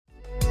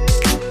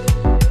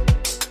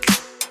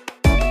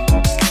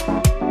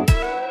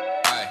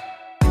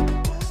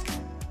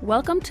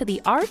welcome to the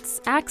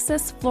Arts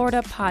Access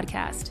Florida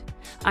podcast.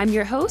 I'm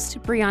your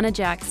host, Brianna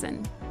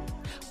Jackson.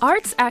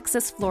 Arts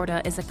Access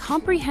Florida is a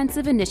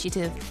comprehensive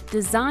initiative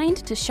designed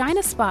to shine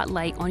a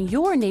spotlight on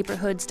your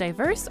neighborhood's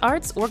diverse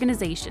arts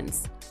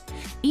organizations.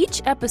 Each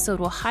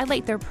episode will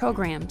highlight their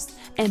programs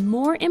and,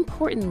 more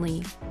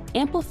importantly,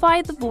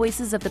 amplify the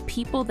voices of the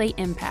people they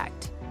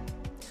impact.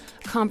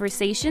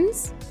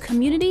 Conversations,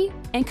 community,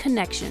 and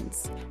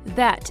connections.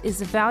 That is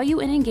the value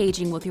in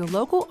engaging with your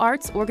local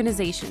arts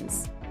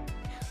organizations.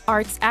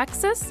 Arts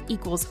Access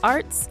equals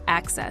Arts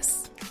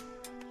Access.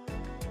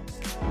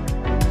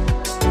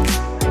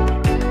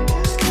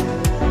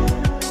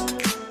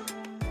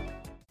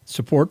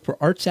 Support for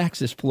Arts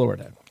Access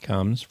Florida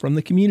comes from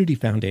the Community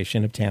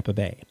Foundation of Tampa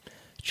Bay,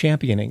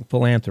 championing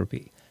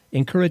philanthropy,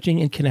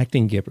 encouraging and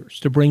connecting givers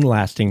to bring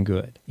lasting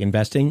good,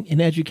 investing in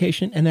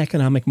education and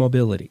economic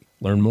mobility.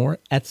 Learn more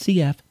at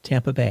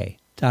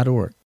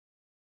cftampabay.org.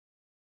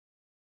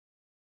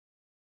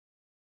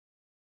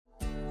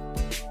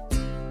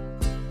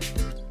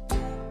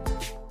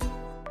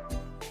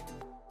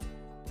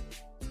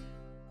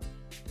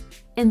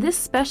 In this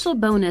special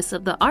bonus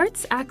of the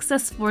Arts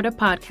Access Florida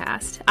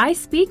podcast, I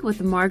speak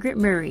with Margaret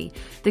Murray,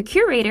 the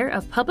curator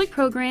of public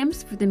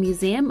programs for the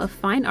Museum of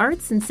Fine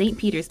Arts in St.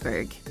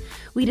 Petersburg.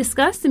 We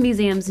discuss the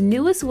museum's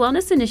newest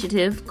wellness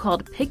initiative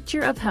called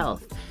Picture of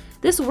Health.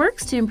 This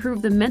works to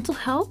improve the mental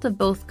health of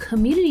both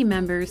community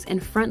members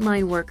and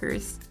frontline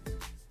workers.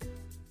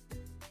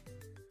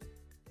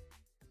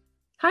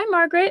 Hi,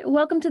 Margaret.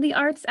 Welcome to the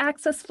Arts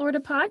Access Florida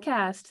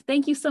podcast.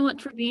 Thank you so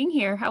much for being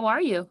here. How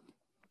are you?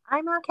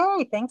 I'm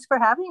okay. Thanks for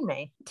having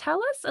me. Tell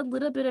us a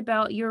little bit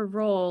about your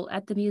role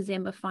at the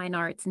Museum of Fine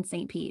Arts in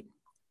St. Pete.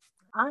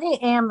 I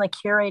am the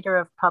curator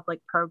of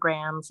public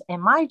programs,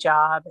 and my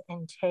job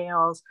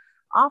entails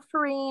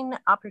offering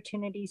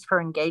opportunities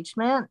for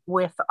engagement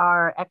with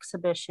our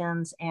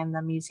exhibitions and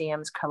the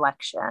museum's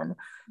collection.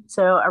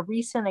 So a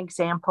recent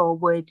example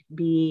would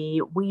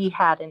be we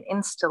had an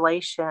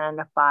installation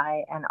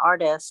by an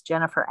artist,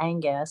 Jennifer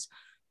Angus,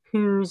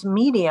 whose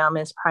medium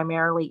is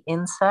primarily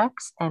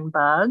insects and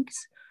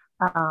bugs.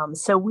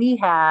 So we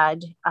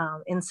had,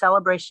 in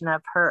celebration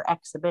of her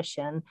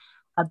exhibition,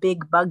 a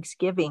big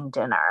Bugsgiving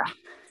dinner.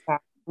 And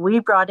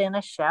we brought in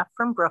a chef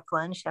from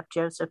Brooklyn, Chef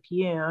Joseph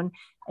Yoon,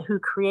 who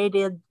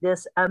created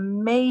this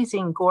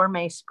amazing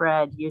gourmet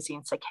spread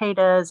using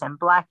cicadas and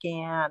black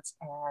ants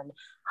and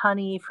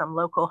honey from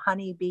local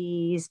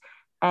honeybees.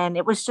 And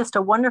it was just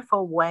a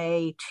wonderful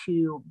way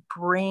to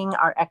bring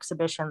our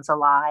exhibitions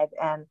alive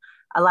and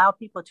allow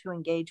people to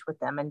engage with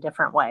them in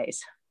different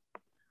ways.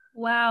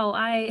 Wow,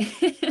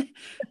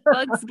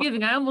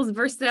 Bugsgiving. I almost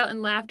bursted out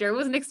in laughter. I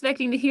wasn't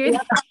expecting to hear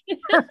that.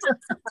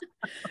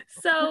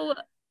 So,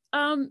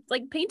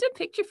 paint a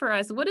picture for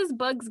us. What does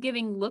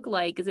Bugsgiving look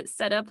like? Is it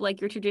set up like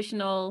your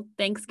traditional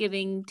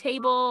Thanksgiving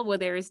table where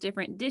there's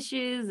different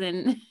dishes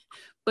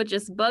but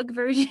just bug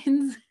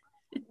versions?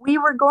 We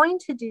were going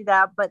to do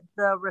that, but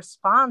the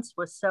response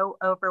was so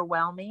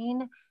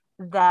overwhelming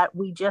that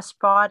we just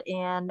brought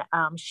in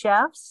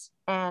chefs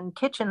and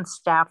kitchen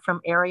staff from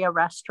area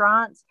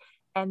restaurants,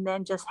 and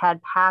then just had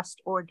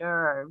past hors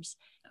d'oeuvres.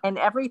 And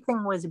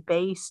everything was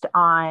based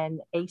on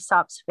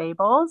Aesop's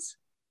fables.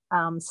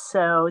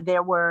 So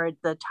there were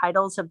the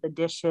titles of the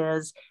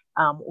dishes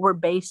were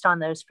based on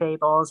those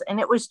fables. And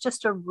it was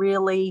just a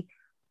really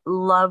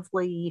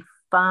lovely,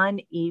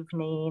 fun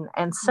evening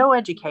and so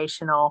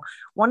educational.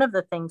 One of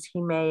the things he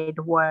made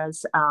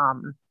was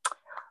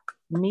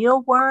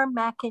mealworm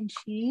mac and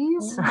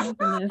cheese. Oh my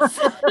goodness.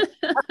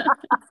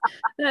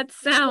 That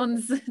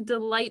sounds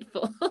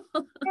delightful.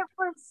 It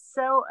was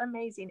so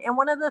amazing. And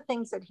one of the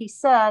things that he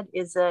said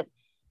is that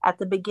at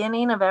the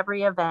beginning of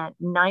every event,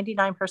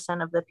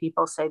 99% of the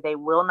people say they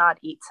will not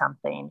eat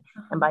something.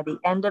 And by the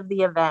end of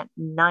the event,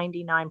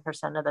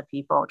 99% of the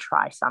people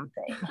try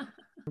something.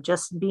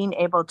 Just being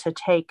able to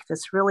take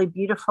this really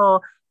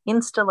beautiful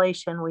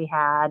installation we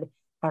had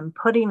and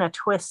putting a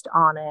twist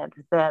on it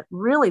that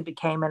really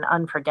became an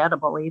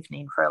unforgettable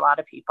evening for a lot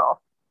of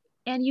people.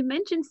 And you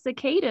mentioned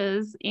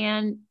cicadas,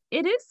 and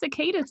it is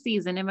cicada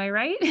season, am I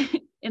right?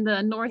 In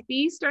the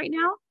Northeast right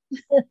now?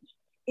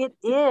 It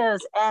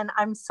is. And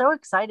I'm so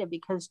excited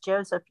because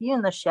Joseph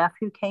Yoon, the chef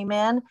who came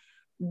in,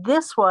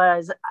 this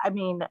was,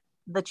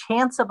 the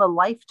chance of a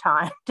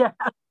lifetime.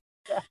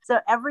 So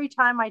every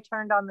time I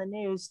turned on the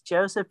news,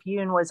 Joseph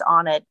Yoon was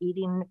on it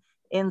eating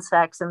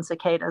insects and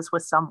cicadas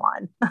with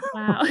someone.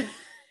 Wow.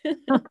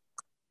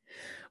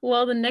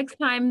 Well, the next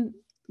time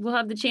we'll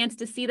have the chance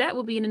to see that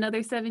will be in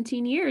another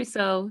 17 years.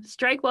 So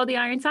strike while the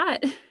iron's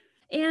hot.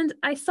 And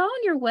I saw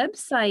on your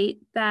website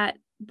that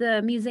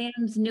the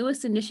museum's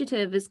newest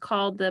initiative is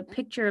called the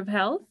Picture of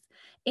Health,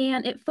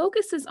 and it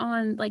focuses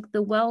on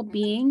the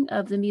well-being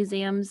of the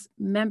museum's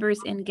members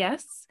and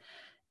guests.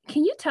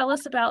 Can you tell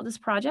us about this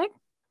project?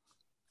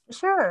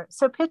 Sure.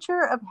 So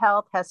Picture of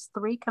Health has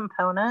three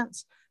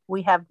components.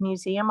 We have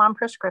Museum on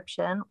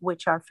Prescription,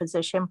 which are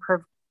physician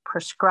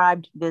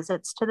prescribed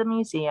visits to the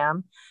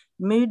museum.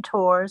 mood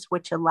tours,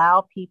 which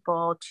allow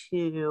people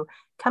to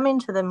come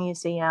into the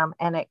museum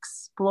and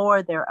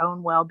explore their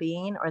own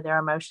well-being or their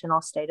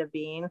emotional state of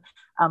being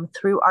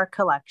through our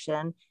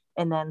collection.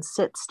 And then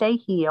Sit, Stay,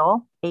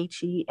 Heal,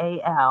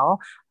 HEAL,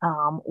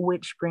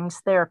 which brings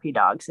therapy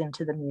dogs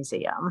into the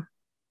museum.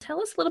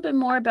 Tell us a little bit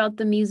more about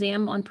the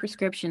Museum on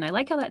Prescription. I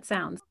like how that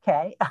sounds.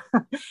 Okay.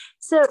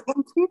 So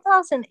in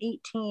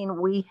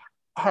 2018, we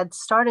had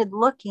started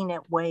looking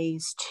at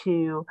ways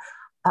to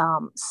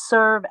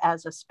serve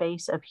as a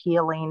space of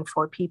healing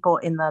for people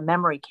in the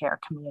memory care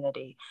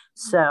community.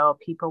 So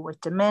people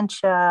with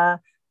dementia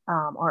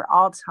or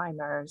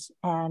Alzheimer's.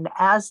 And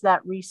as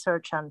that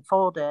research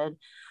unfolded,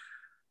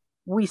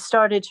 we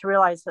started to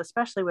realize,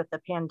 especially with the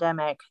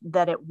pandemic,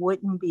 that it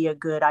wouldn't be a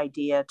good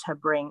idea to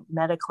bring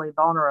medically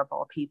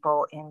vulnerable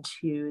people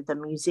into the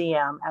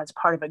museum as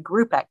part of a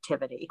group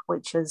activity,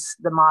 which is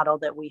the model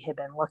that we had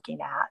been looking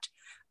at.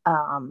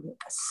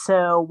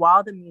 So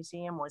while the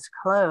museum was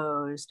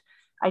closed,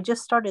 I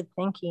just started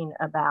thinking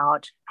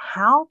about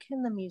how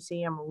can the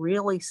museum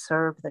really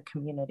serve the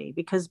community?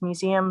 Because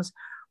museums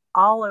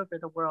all over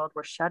the world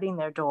were shutting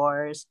their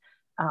doors.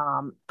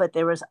 But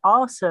there was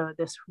also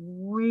this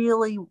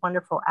really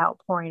wonderful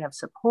outpouring of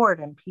support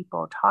and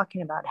people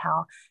talking about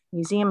how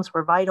museums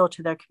were vital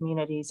to their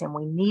communities and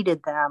we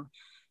needed them.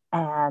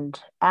 And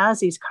as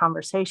these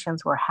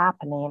conversations were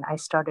happening, I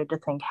started to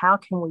think, how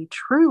can we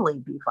truly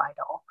be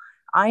vital?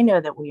 I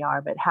know that we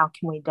are, but how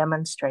can we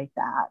demonstrate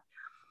that?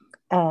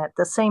 At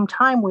the same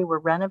time, we were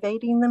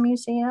renovating the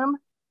museum.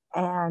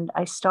 And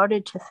I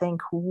started to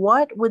think,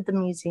 what would the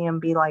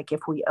museum be like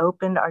if we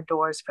opened our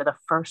doors for the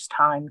first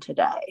time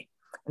today?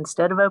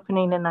 Instead of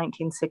opening in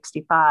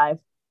 1965,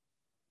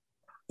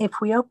 if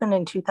we opened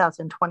in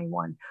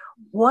 2021,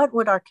 what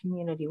would our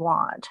community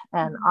want?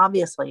 And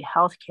obviously,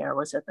 healthcare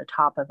was at the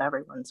top of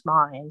everyone's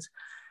minds.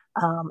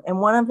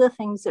 And one of the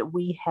things that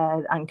we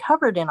had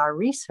uncovered in our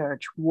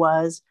research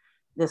was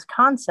this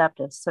concept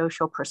of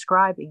social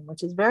prescribing,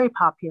 which is very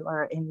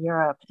popular in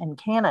Europe and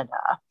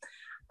Canada.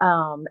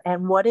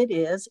 And what it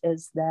is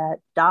that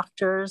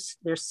doctors,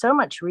 there's so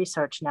much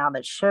research now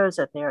that shows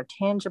that there are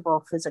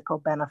tangible physical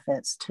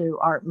benefits to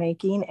art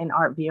making and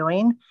art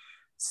viewing.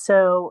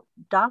 So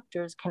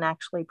doctors can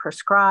actually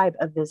prescribe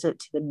a visit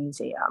to the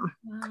museum.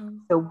 Wow.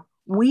 So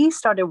we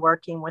started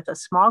working with a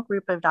small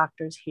group of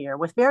doctors here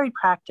with varied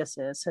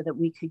practices so that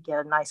we could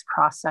get a nice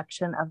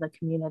cross-section of the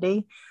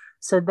community.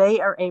 So they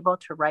are able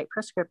to write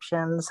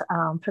prescriptions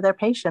for their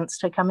patients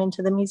to come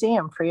into the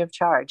museum free of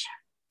charge.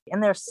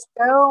 And there's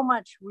so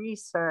much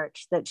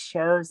research that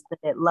shows that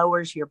it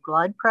lowers your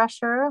blood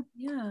pressure,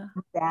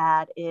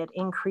 that it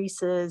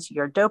increases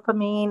your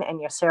dopamine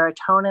and your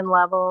serotonin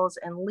levels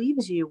and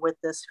leaves you with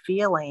this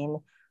feeling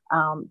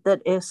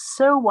that is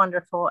so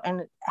wonderful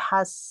and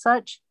has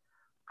such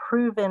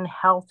proven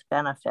health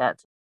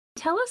benefits.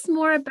 Tell us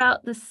more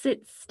about the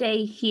Sit,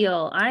 Stay,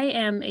 Heal. I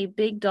am a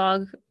big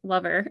dog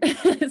lover,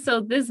 so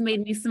this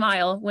made me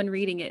smile when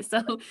reading it.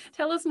 So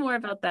tell us more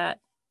about that.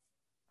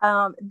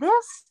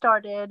 This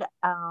started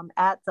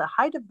at the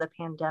height of the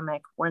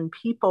pandemic when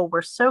people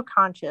were so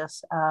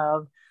conscious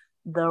of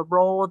the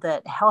role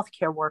that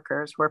healthcare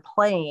workers were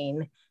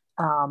playing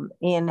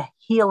in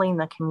healing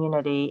the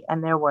community.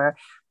 And there were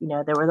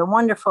the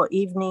wonderful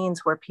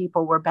evenings where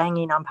people were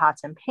banging on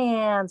pots and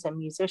pans and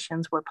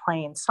musicians were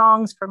playing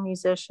songs for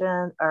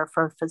musicians or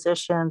for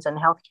physicians and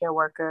healthcare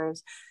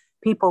workers.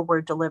 People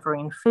were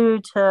delivering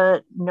food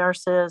to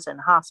nurses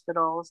and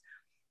hospitals.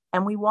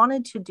 And we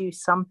wanted to do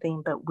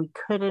something, but we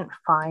couldn't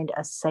find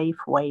a safe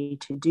way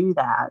to do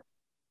that.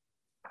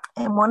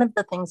 And one of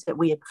the things that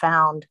we had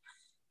found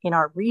in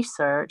our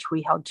research,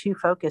 we held 2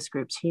 focus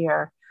groups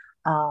here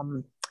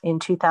in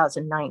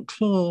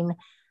 2019.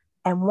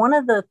 And one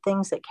of the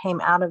things that came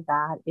out of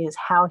that is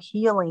how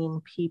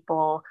healing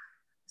people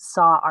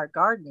saw our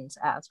gardens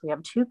as. We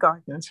have 2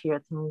 gardens here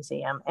at the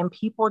museum, and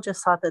people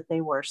just thought that they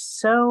were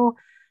so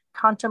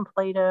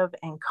contemplative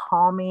and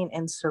calming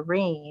and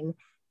serene.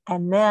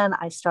 And then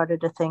I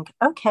started to think,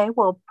 okay,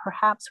 well,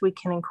 perhaps we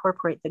can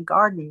incorporate the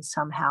garden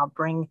somehow,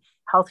 bring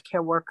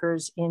healthcare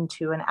workers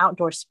into an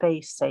outdoor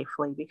space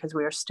safely, because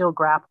we are still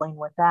grappling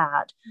with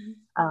that.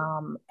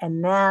 Mm-hmm.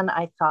 And then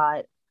I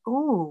thought,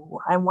 ooh,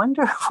 I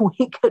wonder if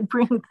we could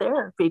bring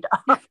therapy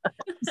dogs.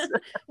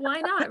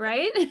 Why not,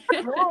 right?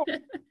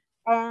 Right.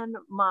 And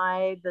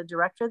the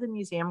director of the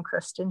museum,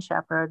 Kristen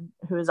Shepard,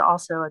 who is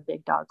also a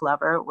big dog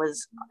lover,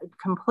 was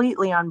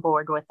completely on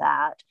board with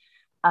that.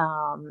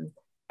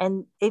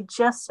 And it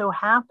just so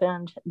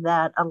happened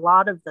that a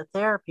lot of the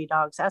therapy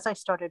dogs, as I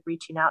started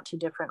reaching out to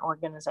different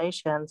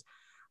organizations,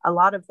 a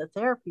lot of the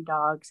therapy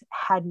dogs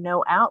had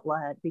no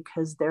outlet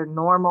because their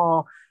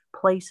normal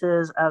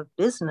places of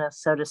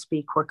business, so to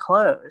speak, were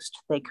closed.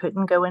 They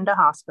couldn't go into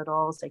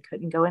hospitals, they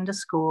couldn't go into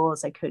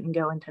schools, they couldn't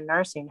go into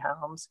nursing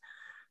homes.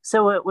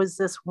 So it was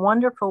this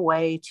wonderful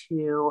way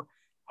to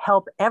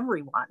help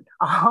everyone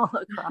all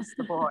across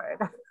the board.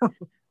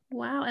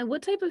 Wow. And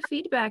what type of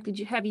feedback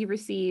have you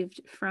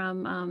received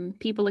from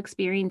people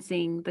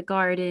experiencing the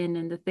garden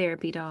and the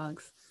therapy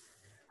dogs?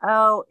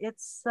 Oh,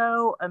 it's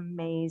so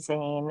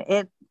amazing.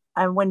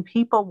 And when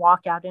people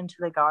walk out into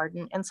the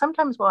garden, and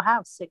sometimes we'll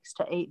have 6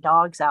 to 8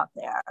 dogs out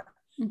there.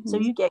 So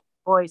you get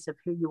a choice of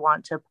who you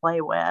want to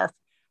play with.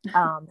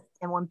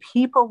 And when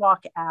people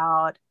walk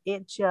out,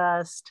 it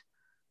just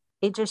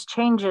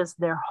changes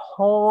their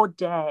whole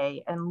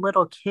day, and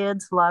little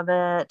kids love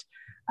it.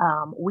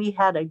 We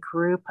had a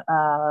group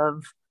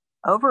of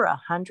over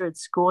 100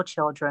 school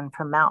children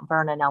from Mount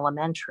Vernon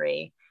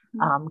Elementary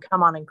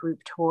come on a group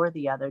tour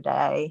the other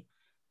day.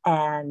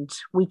 And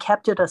we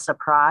kept it a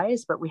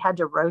surprise, but we had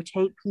to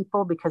rotate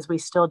people because we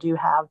still do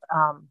have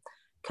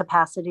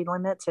capacity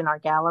limits in our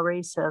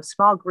gallery. So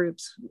small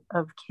groups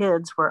of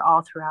kids were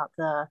all throughout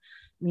the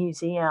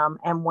museum.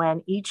 And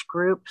when each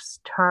group's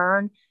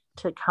turn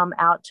to come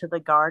out to the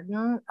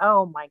garden,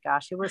 oh my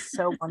gosh, it was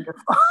so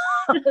wonderful.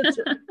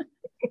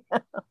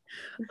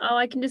 Oh,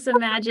 I can just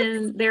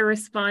imagine their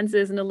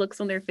responses and the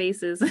looks on their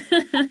faces.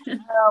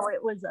 Oh,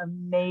 it was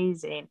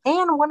amazing.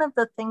 And one of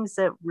the things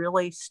that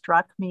really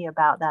struck me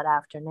about that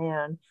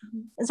afternoon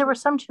is there were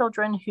some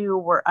children who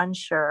were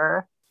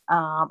unsure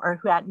or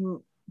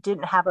who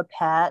didn't have a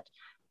pet.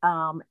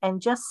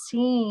 And just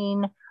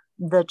seeing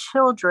the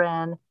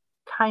children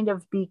kind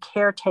of be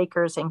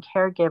caretakers and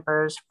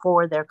caregivers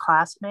for their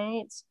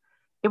classmates,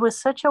 it was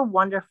such a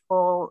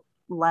wonderful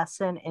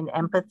lesson in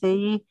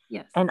empathy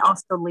and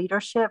also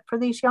leadership for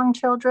these young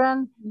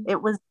children.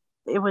 It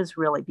was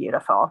really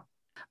beautiful.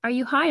 Are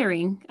you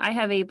hiring? I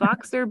have a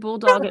boxer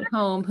bulldog at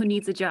home who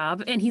needs a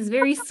job, and he's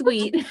very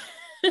sweet.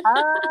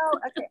 Oh,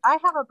 okay. I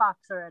have a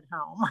boxer at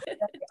home.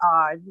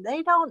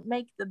 They don't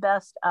make the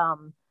best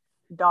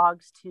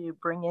dogs to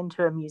bring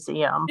into a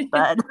museum,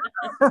 but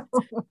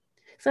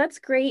So that's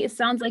great. It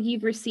sounds like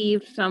you've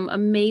received some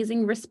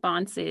amazing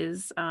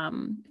responses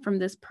from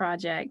this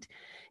project.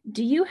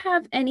 Do you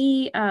have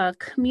any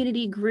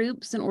community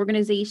groups and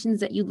organizations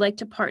that you'd like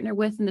to partner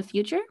with in the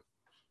future?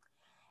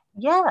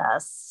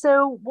 Yes.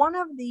 So one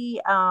of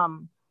the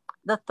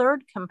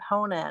third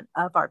component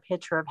of our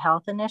Picture of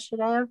Health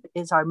initiative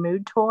is our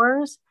mood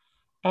tours.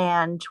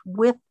 And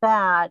with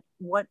that,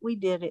 what we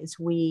did is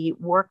we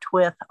worked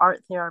with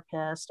art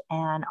therapists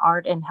and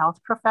art and health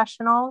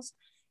professionals,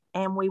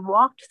 and we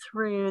walked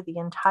through the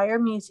entire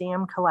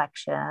museum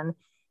collection,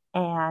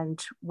 and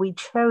we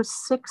chose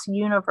 6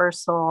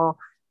 universal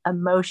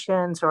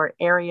emotions or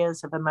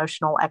areas of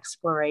emotional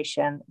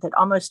exploration that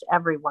almost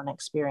everyone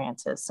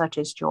experiences, such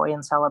as joy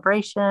and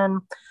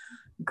celebration,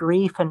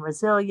 grief and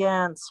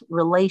resilience,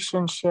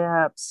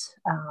 relationships,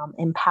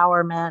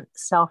 empowerment,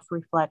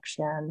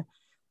 self-reflection.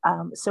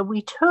 So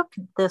we took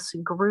this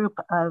group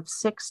of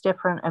 6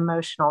 different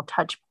emotional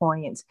touch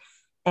points,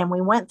 and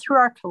we went through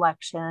our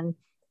collection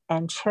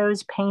and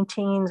chose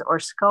paintings or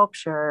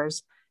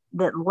sculptures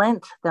that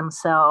lent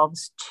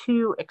themselves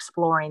to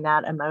exploring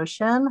that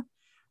emotion,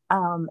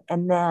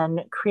 and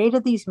then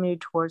created these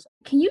mood tours.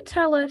 Can you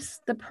tell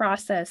us the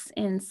process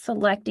in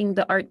selecting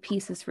the art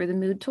pieces for the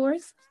mood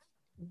tours?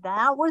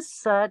 That was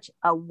such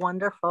a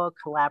wonderful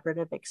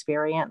collaborative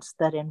experience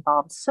that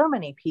involved so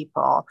many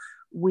people.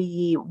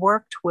 We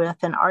worked with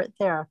an art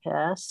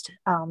therapist,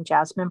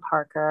 Jasmine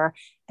Parker,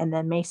 and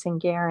then Mason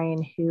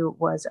Garing, who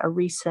was a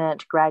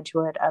recent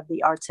graduate of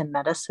the Arts and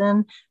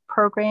Medicine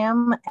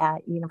program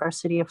at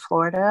University of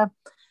Florida.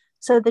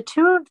 So the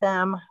 2 of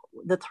them,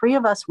 the 3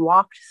 of us,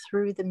 walked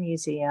through the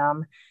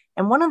museum.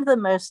 And one of the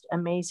most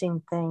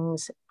amazing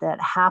things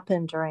that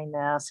happened during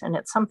this, and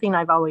it's something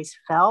I've always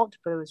felt,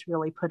 but it was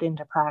really put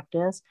into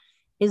practice,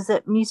 is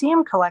that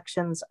museum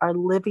collections are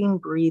living,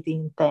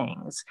 breathing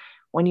things.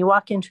 When you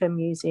walk into a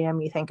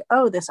museum, you think,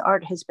 oh, this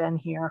art has been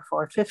here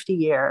for 50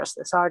 years.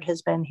 This art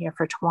has been here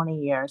for 20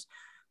 years.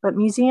 But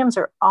museums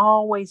are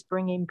always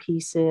bringing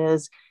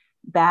pieces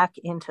back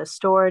into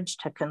storage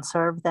to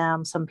conserve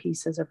them. Some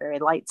pieces are very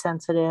light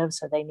sensitive,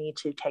 so they need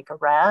to take a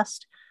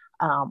rest.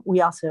 We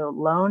also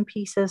loan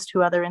pieces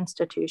to other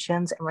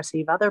institutions and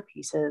receive other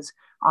pieces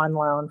on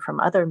loan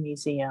from other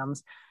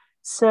museums.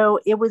 So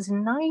it was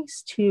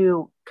nice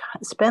to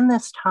spend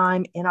this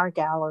time in our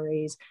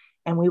galleries,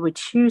 and we would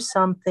choose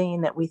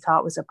something that we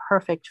thought was a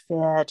perfect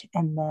fit.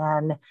 And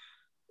then,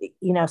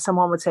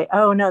 someone would say,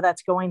 oh no,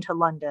 that's going to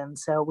London.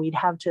 So we'd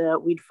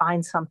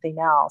find something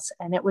else.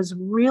 And it was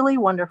really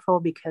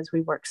wonderful because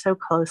we worked so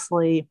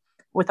closely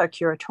with our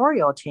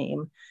curatorial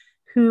team,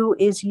 who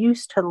is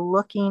used to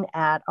looking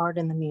at art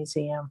in the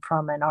museum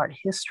from an art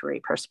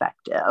history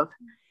perspective.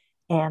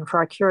 And for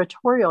our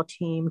curatorial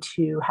team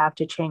to have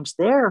to change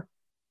their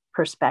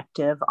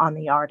perspective on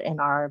the art in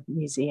our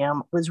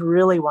museum was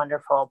really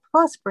wonderful.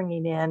 Plus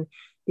bringing in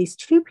these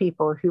 2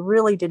 people who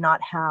really did not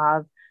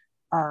have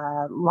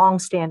a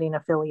long-standing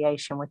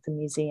affiliation with the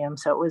museum.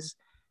 So it was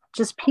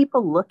just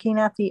people looking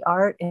at the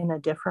art in a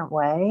different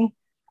way.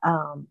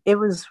 It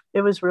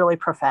was really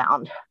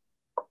profound.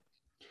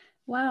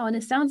 Wow, and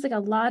it sounds like a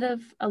lot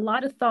of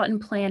thought and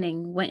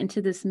planning went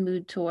into this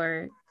mood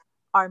tour.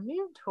 Our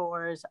mood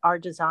tours are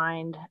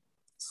designed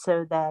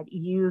so that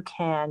you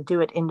can do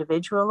it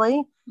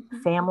individually.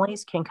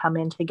 Families can come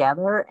in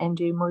together and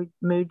do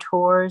mood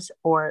tours,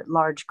 or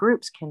large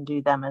groups can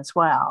do them as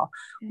well.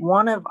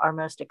 One of our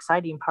most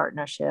exciting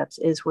partnerships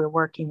is we're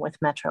working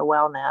with Metro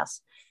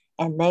Wellness,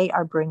 and they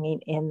are bringing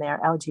in their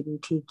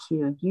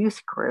LGBTQ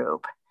youth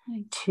group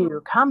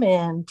to come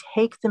in,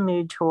 take the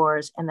mood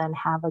tours, and then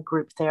have a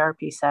group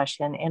therapy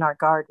session in our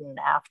garden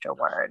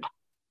afterward,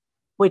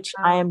 which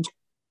I am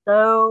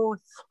so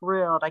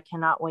thrilled. I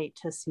cannot wait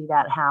to see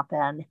that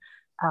happen.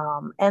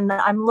 And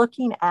I'm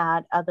looking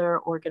at other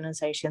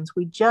organizations.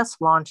 We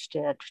just launched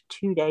it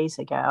 2 days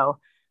ago.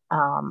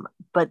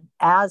 But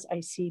as I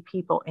see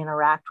people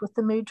interact with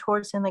the mood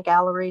tours in the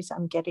galleries,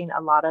 I'm getting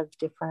a lot of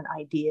different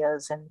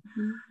ideas and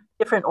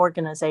different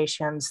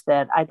organizations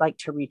that I'd like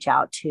to reach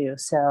out to.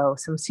 So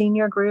some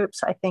senior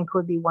groups I think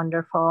would be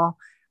wonderful.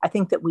 I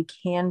think that we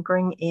can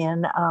bring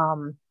in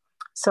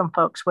some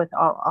folks with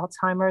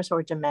Alzheimer's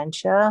or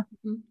dementia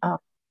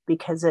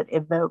because it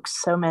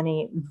evokes so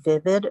many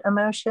vivid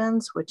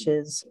emotions, which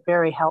is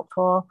very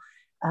helpful.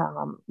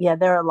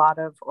 There are a lot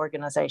of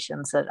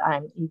organizations that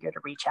I'm eager to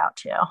reach out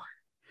to.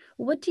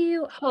 What do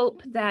you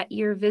hope that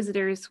your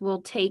visitors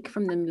will take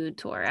from the mood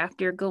tour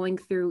after going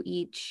through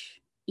each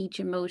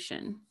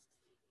emotion?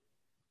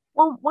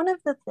 Well, one of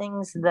the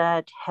things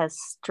that has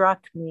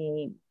struck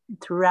me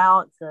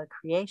throughout the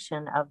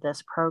creation of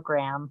this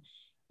program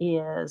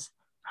is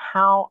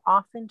how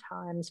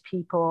oftentimes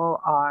people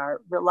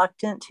are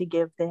reluctant to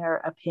give their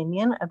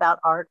opinion about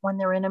art when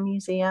they're in a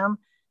museum.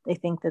 They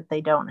think that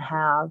they don't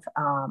have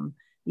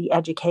the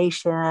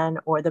education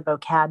or the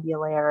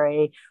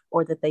vocabulary,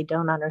 or that they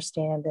don't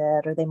understand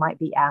it, or they might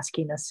be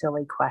asking a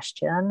silly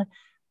question.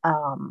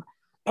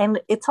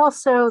 And it's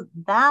also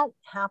that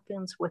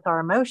happens with our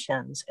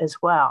emotions as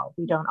well.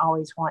 We don't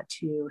always want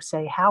to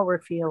say how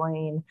we're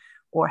feeling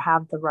or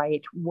have the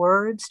right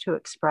words to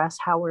express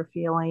how we're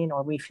feeling,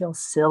 or we feel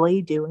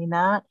silly doing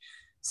that.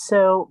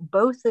 So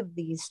both of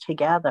these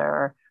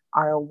together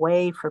are a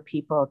way for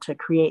people to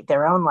create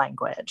their own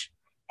language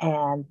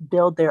and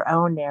build their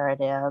own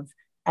narrative.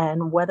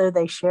 And whether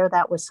they share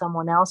that with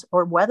someone else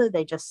or whether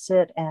they just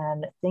sit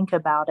and think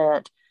about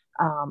it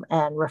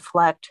and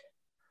reflect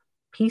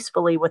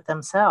peacefully with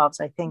themselves,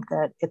 I think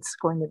that it's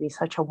going to be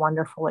such a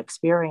wonderful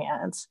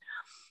experience.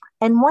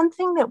 And one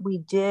thing that we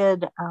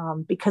did,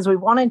 because we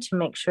wanted to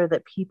make sure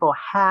that people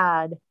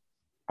had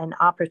an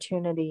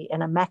opportunity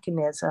and a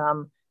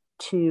mechanism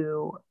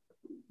to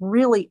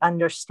really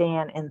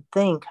understand and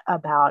think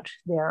about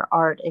their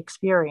art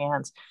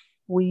experience,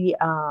 we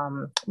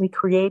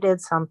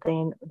created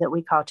something that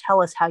we call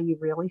Tell Us How You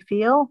Really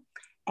Feel.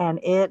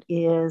 And it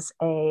is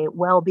a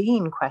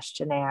well-being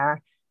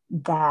questionnaire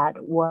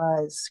that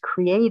was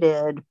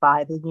created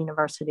by the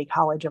University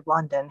College of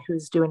London,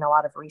 who's doing a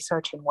lot of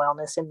research in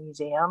wellness in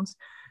museums.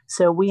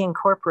 So we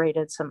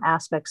incorporated some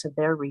aspects of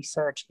their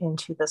research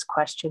into this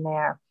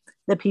questionnaire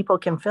that people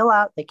can fill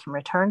out. They can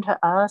return to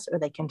us, or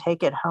they can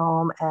take it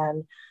home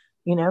and,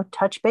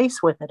 touch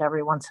base with it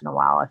every once in a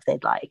while if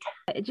they'd like.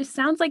 It just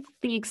sounds like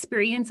the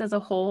experience as a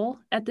whole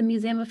at the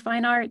Museum of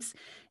Fine Arts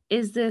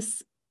is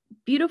this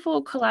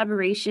beautiful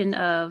collaboration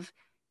of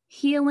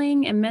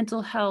healing and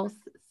mental health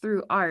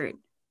through art.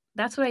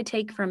 That's what I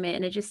take from it.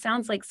 And it just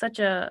sounds like such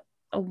a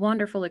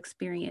wonderful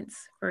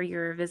experience for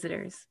your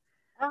visitors.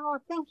 Oh,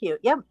 thank you.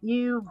 Yep,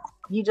 you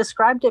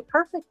described it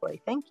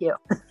perfectly. Thank you.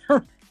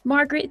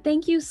 Margaret,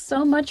 thank you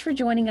so much for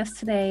joining us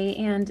today.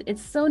 And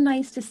it's so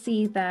nice to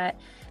see that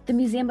the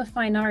Museum of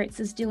Fine Arts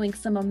is doing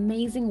some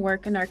amazing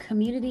work in our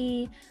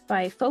community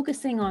by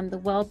focusing on the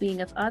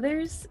well-being of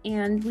others.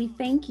 And we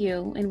thank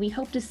you, and we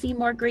hope to see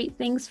more great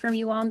things from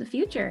you all in the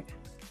future.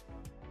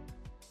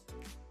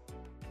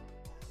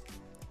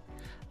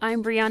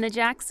 I'm Brianna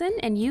Jackson,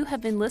 and you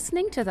have been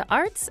listening to the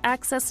Arts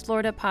Access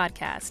Florida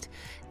podcast.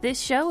 This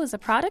show is a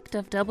product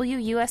of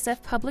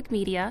WUSF Public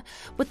Media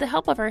with the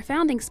help of our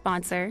founding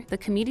sponsor, the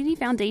Community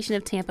Foundation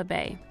of Tampa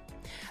Bay.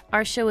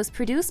 Our show is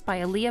produced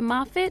by Aaliyah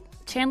Moffitt,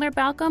 Chandler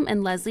Balcom,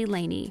 and Leslie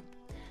Laney.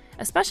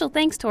 A special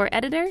thanks to our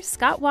editor,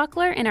 Scott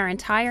Wackler, and our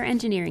entire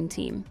engineering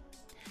team.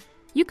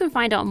 You can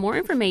find out more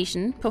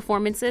information,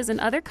 performances, and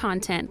other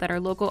content that our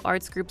local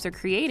arts groups are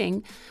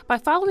creating by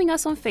following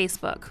us on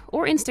Facebook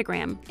or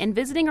Instagram and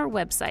visiting our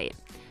website,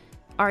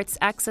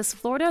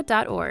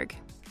 artsaccessflorida.org.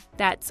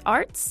 That's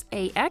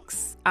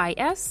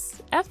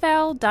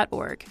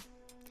artsaccessfl.org.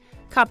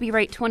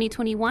 Copyright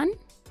 2021,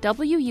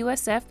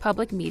 WUSF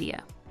Public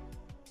Media.